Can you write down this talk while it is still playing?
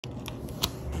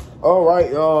All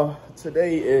right, y'all.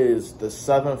 Today is the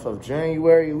 7th of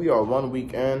January. We are 1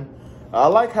 week in. I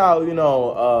like how,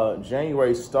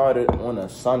 January started on a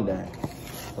Sunday.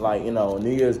 Like, New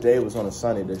Year's Day was on a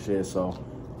Sunday this year, so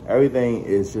everything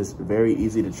is just very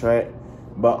easy to track.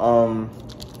 But,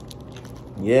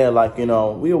 yeah, like,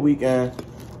 we a weekend,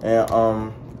 and,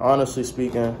 honestly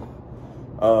speaking,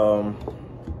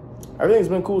 everything's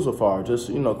been cool so far. Just,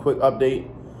 quick update.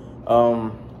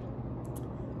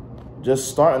 Just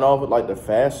starting off with like the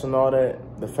fast and all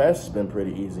that. The fast has been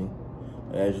pretty easy.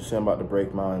 As you see, I'm about to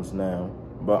break mines now.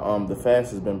 But the fast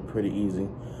has been pretty easy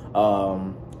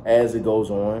as it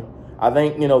goes on. I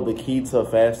think, the key to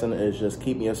fasting is just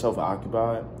keeping yourself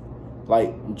occupied.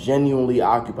 Like, genuinely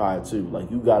occupied, too. Like,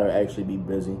 you got to actually be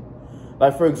busy.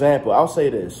 Like, for example, I'll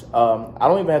say this. I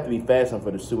don't even have to be fasting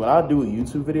for this, too. When I do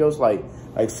YouTube videos, like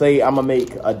say I'm going to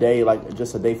make a day, like,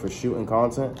 just a day for shooting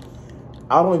content,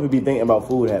 I don't even be thinking about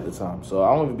food half the time. So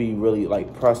I don't even be really,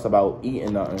 like, pressed about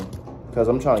eating nothing because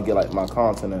I'm trying to get, like, my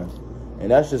content in.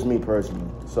 And that's just me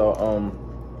personally. So,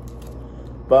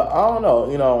 but I don't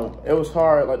know. It was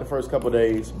hard, like, the first couple of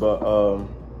days. But,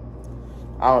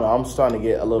 I don't know. I'm starting to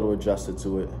get a little adjusted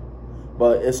to it.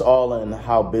 But it's all in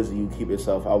how busy you keep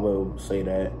yourself. I will say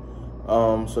that.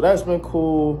 So that's been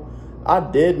cool. I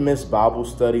did miss Bible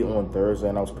study on Thursday,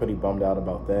 and I was pretty bummed out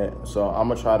about that. So I'm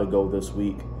going to try to go this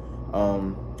week.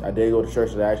 I did go to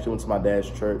church today. I actually went to my dad's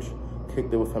church,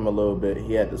 kicked it with him a little bit.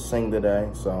 He had to sing today,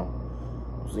 so,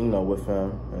 with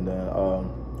him. And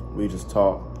then we just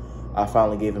talked. I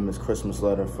finally gave him his Christmas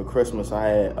letter. For Christmas, I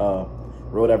had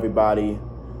wrote everybody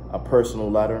a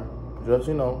personal letter. Just,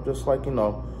 just like,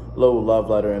 little love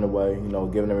letter in a way,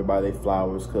 giving everybody their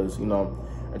flowers. Because,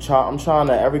 I'm trying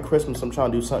to, every Christmas, I'm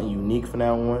trying to do something unique from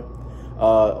now on.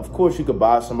 Of course, you could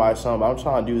buy somebody something, but I'm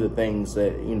trying to do the things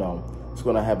that, it's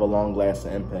going to have a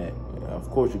long-lasting impact. Of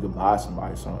course, you could buy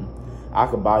somebody something. I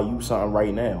could buy you something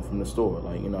right now from the store.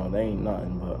 Like, they ain't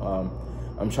nothing. But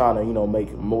I'm trying to,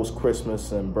 make most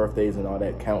Christmas and birthdays and all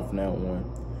that count from now on.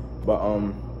 But,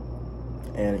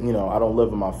 and, I don't live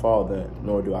with my father,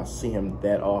 nor do I see him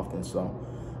that often. So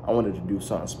I wanted to do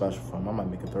something special for him. I might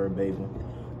make a third baby.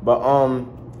 But,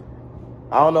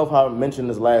 I don't know if I mentioned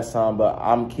this last time, but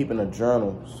I'm keeping a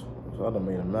journal. So I done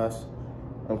made a mess.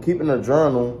 I'm keeping a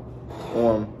journal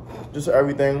on just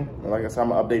everything. Like I said, I'm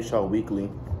gonna update y'all weekly.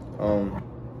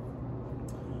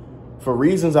 For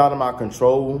reasons out of my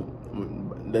control,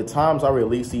 the times I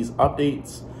release these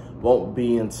updates won't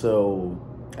be until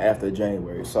after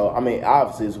January. So I mean,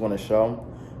 obviously it's gonna show,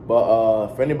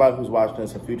 but for anybody who's watching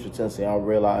this in future tense, y'all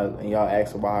realize and y'all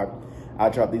ask why I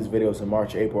drop these videos in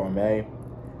March, April, or May,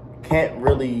 can't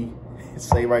really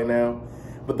say right now.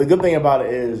 But the good thing about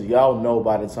it is y'all know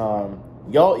by the time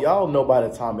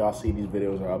y'all see these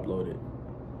videos are uploaded.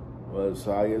 Well,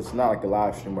 so it's not like a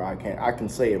live stream where I can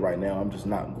say it right now. I'm just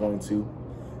not going to,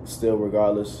 still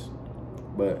regardless.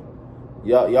 But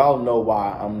y'all know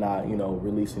why I'm not,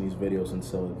 releasing these videos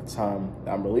until the time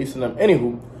I'm releasing them.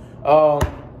 Anywho,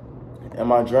 in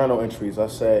my journal entries, I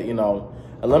said,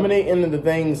 eliminating the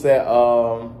things that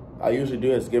I usually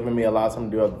do is giving me a lot of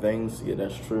time to do other things. Yeah,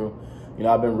 that's true.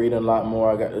 I've been reading a lot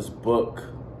more. I got this book.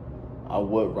 I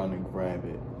would run and grab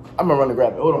it. I'm gonna run and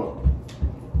grab it. Hold on.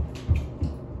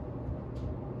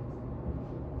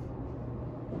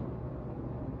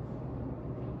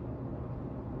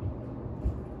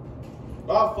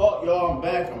 My fault, y'all. I'm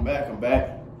back.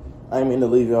 I didn't mean to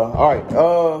leave y'all. All right.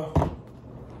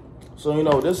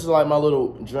 So this is like my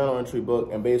little journal entry book,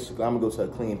 and basically I'm gonna go to a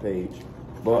clean page,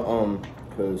 but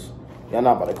cause y'all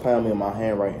not about to clown me on my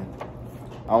handwriting.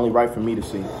 I only write for me to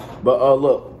see. But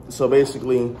look. So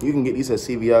basically, you can get these at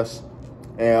CVS,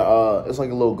 and it's like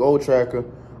a little goal tracker.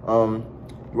 You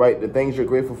write the things you're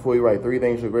grateful for. You write 3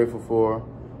 things you're grateful for,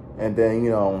 and then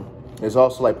there's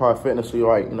also like part of fitness. So you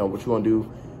write what you want to do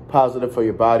positive for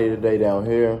your body today down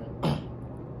here.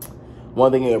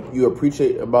 One thing you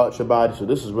appreciate about your body. So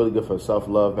this is really good for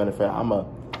self-love benefit. I'm gonna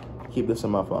keep this in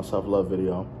my self-love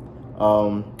video.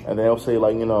 And then I'll say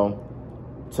like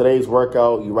today's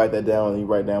workout. You write that down, and you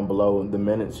write down below the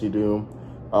minutes you do.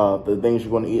 The things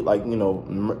you're going to eat, like,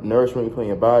 nourishment you put in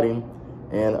your body,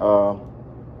 and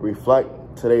reflect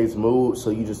today's mood. So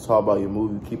you just talk about your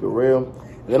mood, you keep it real.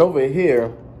 And then over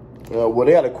here, well,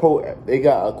 they got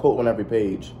a quote on every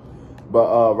page.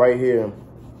 But right here,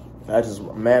 I just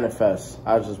manifest.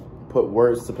 I just put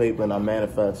words to paper and I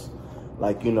manifest,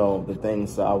 like, the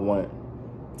things that I want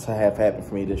to have happen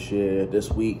for me this year, this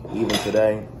week, even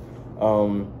today.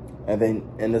 And then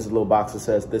in this little box, it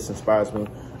says, this inspires me.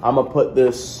 I'm going to put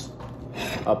this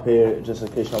up here just in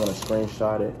case y'all want to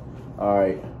screenshot it. All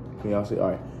right. Can y'all see? All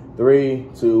right. 3,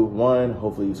 2, 1.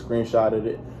 Hopefully you screenshotted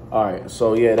it. All right,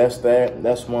 so yeah, that's that.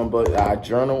 That's one book I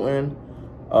journal in.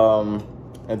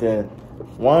 And then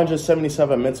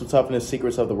 177 Mental Toughness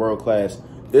Secrets of the World Class.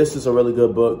 This is a really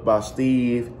good book by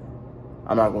Steve.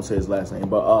 I'm not gonna say his last name,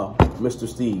 but Mr.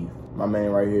 Steve, my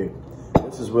man right here.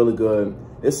 This is really good.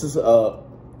 This is a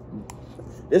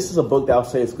book that I'll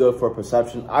say is good for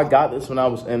perception. I got this when I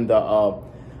was in the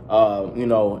you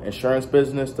know, insurance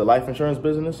business, the life insurance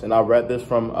business, and I read this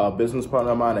from a business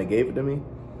partner of mine that gave it to me.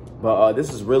 But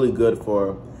this is really good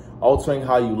for altering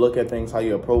how you look at things, how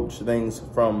you approach things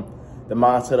from the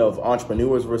mindset of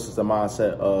entrepreneurs versus the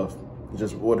mindset of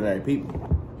just ordinary people.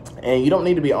 And you don't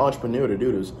need to be an entrepreneur to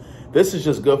do this. This is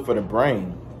just good for the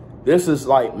brain. This is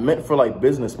like meant for like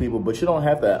business people, but you don't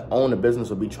have to own a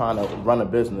business or be trying to run a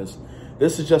business.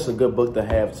 This is just a good book to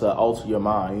have to alter your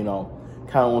mind, you know,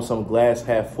 kind of on some glass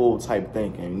half full type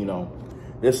thinking, you know.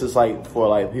 This is like for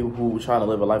like people who are trying to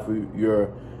live a life where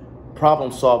you're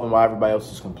problem solving while everybody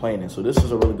else is complaining. So this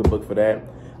is a really good book for that.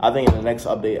 I think in the next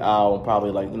update, I'll probably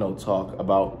like, you know, talk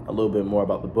about a little bit more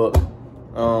about the book.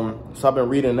 So I've been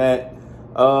reading that.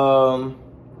 But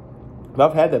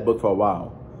I've had that book for a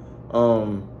while.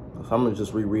 So I'm gonna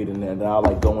just rereading it, and then I'll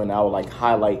like go in, I'll like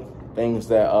highlight things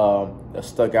that that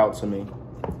stuck out to me.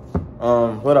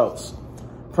 What else?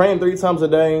 Praying 3 times a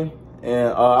day,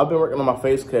 and I've been working on my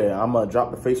face care. I'm gonna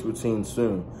drop the face routine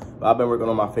soon, but I've been working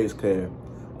on my face care.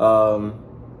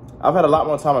 I've had a lot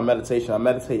more time on meditation. I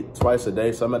meditate twice a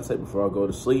day, so I meditate before I go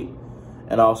to sleep,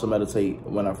 and I also meditate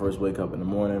when I first wake up in the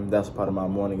morning. That's part of my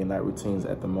morning and night routines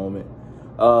at the moment.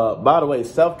 By the way,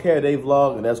 self-care day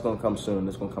vlog, and that's gonna come soon.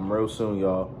 It's gonna come real soon,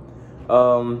 y'all.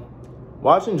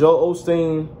 Watching Joel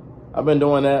Osteen, I've been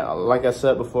doing that. Like I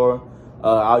said before,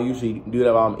 I'll usually do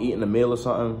that while I'm eating a meal or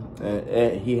something,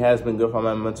 and he has been good for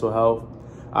my mental health.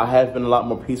 I have been a lot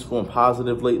more peaceful and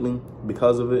positive lately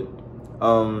because of it.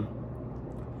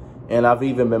 And I've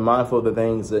even been mindful of the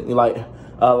things that, like,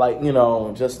 you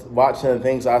know, just watching the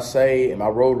things I say, and my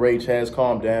road rage has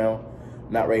calmed down.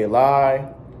 Not ready to lie.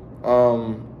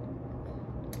 Oh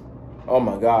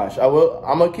my gosh,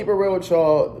 I'm gonna keep it real with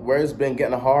y'all where it's been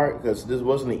getting hard, because this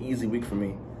wasn't an easy week for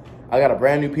me. I got a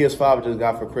brand new PS5 I just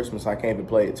got for Christmas. I can't even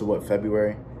play it to what,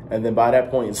 February? And then by that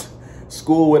point,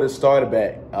 school would have started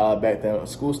back then.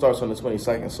 School starts on the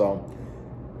 22nd, so,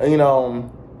 you know,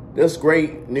 this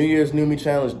great New Year's New Me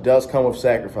challenge does come with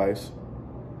sacrifice.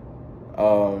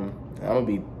 I'm gonna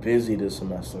be busy this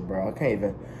semester, bro. I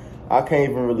can't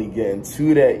even really get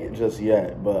into that just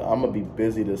yet, but I'm gonna be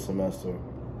busy this semester.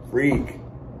 Freak.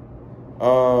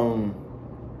 I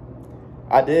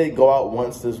did go out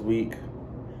once this week,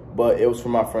 but it was for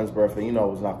my friend's birthday. You know,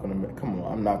 it was not gonna, come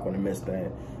on, I'm not gonna miss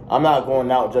that. I'm not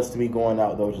going out just to be going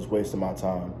out, though, just wasting my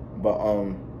time. But,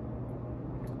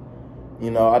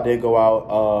 you know, I did go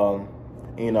out,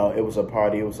 you know, it was a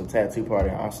party, it was a tattoo party.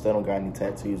 I still don't got any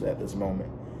tattoos at this moment.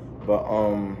 But,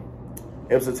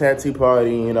 it was a tattoo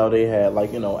party, you know, they had,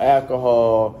 like, you know,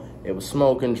 alcohol, it was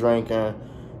smoking, drinking.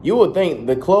 You would think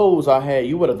the clothes I had,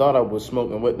 you would have thought I was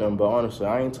smoking with them, but honestly,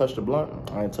 I ain't touched a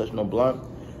blunt. I ain't touched no blunt.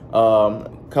 A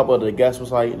couple of the guests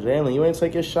was like, Jalen, you ain't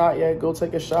take your shot yet? Go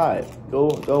take a shot.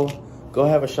 Go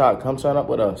have a shot. Come sign up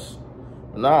with us.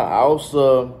 Nah, I was,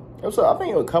 I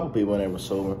think it was a couple people in there were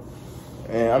sober.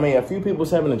 And I mean, a few people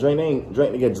was having a drink. They ain't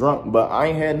drink to get drunk, but I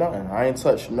ain't had nothing. I ain't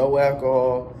touched no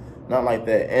alcohol, nothing like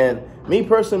that. And me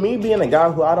personally, me being a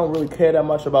guy who I don't really care that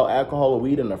much about alcohol or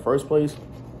weed in the first place,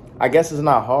 I guess it's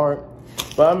not hard.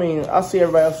 But I mean, I see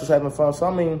everybody else is having fun. So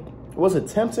I mean, was it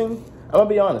tempting? I'm gonna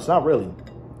be honest, not really.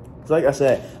 It's like I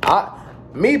said,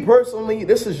 me personally,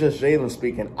 this is just Jalen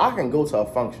speaking. I can go to a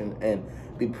function and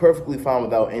be perfectly fine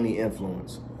without any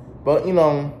influence. But you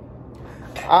know,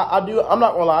 I'm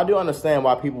not gonna lie, I do understand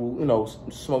why people, you know,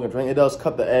 smoke and drink. It does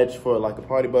cut the edge for like a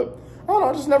party, but I don't know,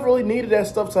 I just never really needed that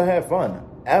stuff to have fun,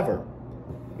 ever.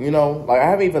 You know, like I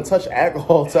haven't even touched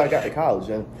alcohol until I got to college,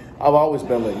 and I've always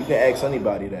been lit. You can ask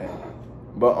anybody that.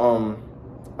 But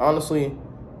honestly,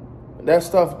 that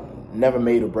stuff never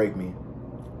made or break me.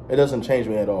 It doesn't change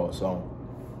me at all. So,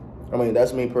 I mean,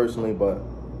 that's me personally, but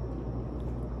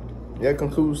that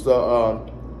concludes the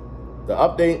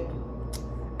update,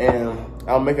 and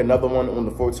I'll make another one on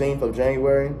the 14th of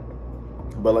January.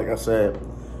 But like I said,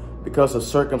 because of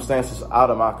circumstances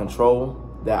out of my control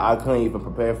that I couldn't even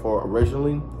prepare for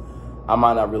originally, I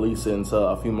might not release it until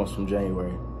a few months from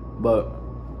January. But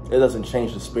it doesn't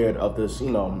change the spirit of this,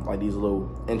 you know, like these little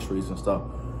entries and stuff.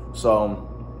 So,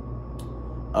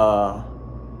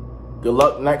 good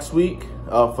luck next week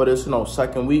for this, you know,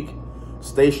 second week.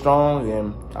 Stay strong,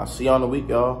 and I'll see you on the week,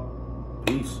 y'all.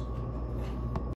 Peace.